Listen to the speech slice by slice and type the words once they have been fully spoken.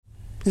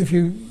If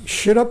you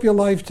shit up your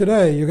life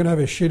today, you're going to have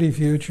a shitty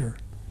future.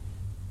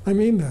 I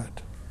mean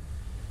that.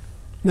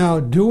 Now,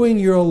 doing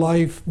your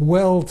life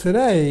well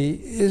today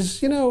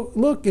is,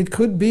 look, it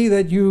could be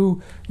that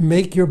you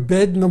make your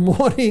bed in the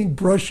morning,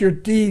 brush your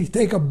teeth,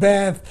 take a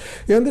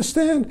bath. You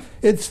understand?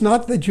 It's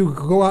not that you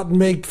go out and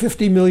make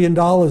 $50 million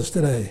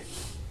today.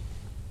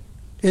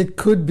 It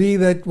could be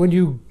that when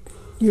you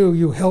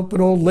help an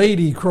old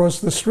lady cross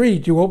the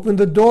street, you open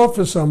the door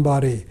for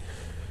somebody.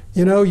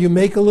 You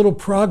make a little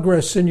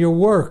progress in your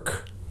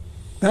work.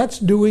 That's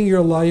doing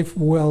your life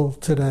well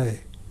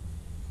today.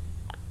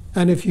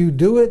 And if you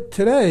do it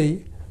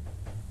today,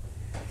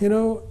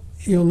 you'll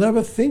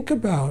never think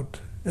about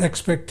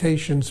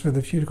expectations for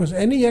the future, because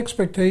any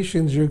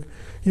expectations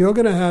you're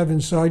going to have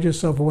inside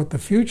yourself of what the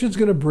future's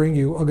going to bring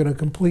you are going to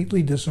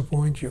completely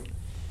disappoint you.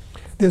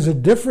 There's a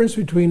difference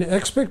between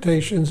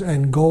expectations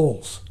and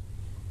goals.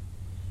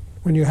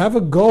 When you have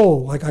a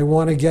goal, like I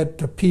want to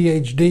get a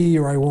PhD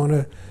or I want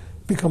to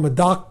become a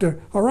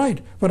doctor, all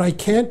right, but I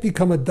can't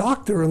become a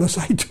doctor unless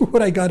I do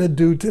what I got to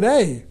do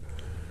today.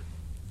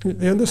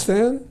 You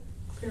understand?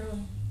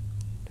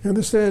 You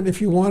understand?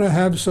 If you want to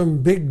have some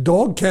big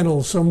dog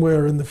kennel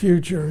somewhere in the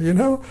future,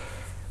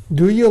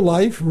 do your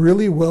life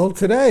really well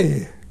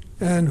today.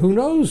 And who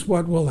knows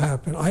what will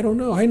happen? I don't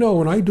know. I know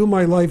when I do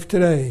my life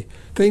today,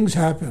 things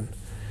happen.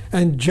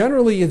 And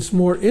generally it's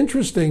more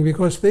interesting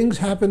because things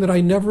happen that I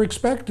never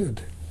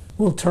expected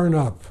will turn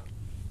up.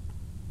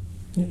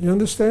 You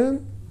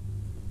understand?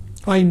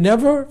 I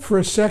never for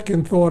a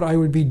second thought I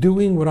would be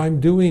doing what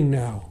I'm doing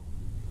now.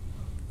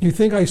 You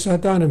think I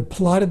sat down and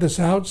plotted this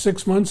out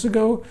 6 months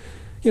ago?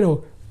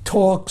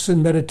 Talks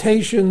and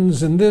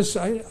meditations and this.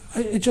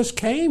 It just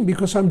came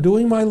because I'm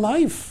doing my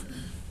life.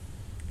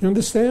 You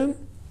understand?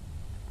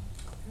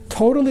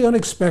 Totally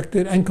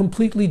unexpected and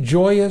completely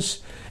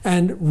joyous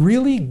and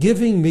really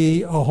giving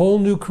me a whole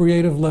new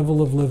creative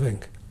level of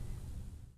living.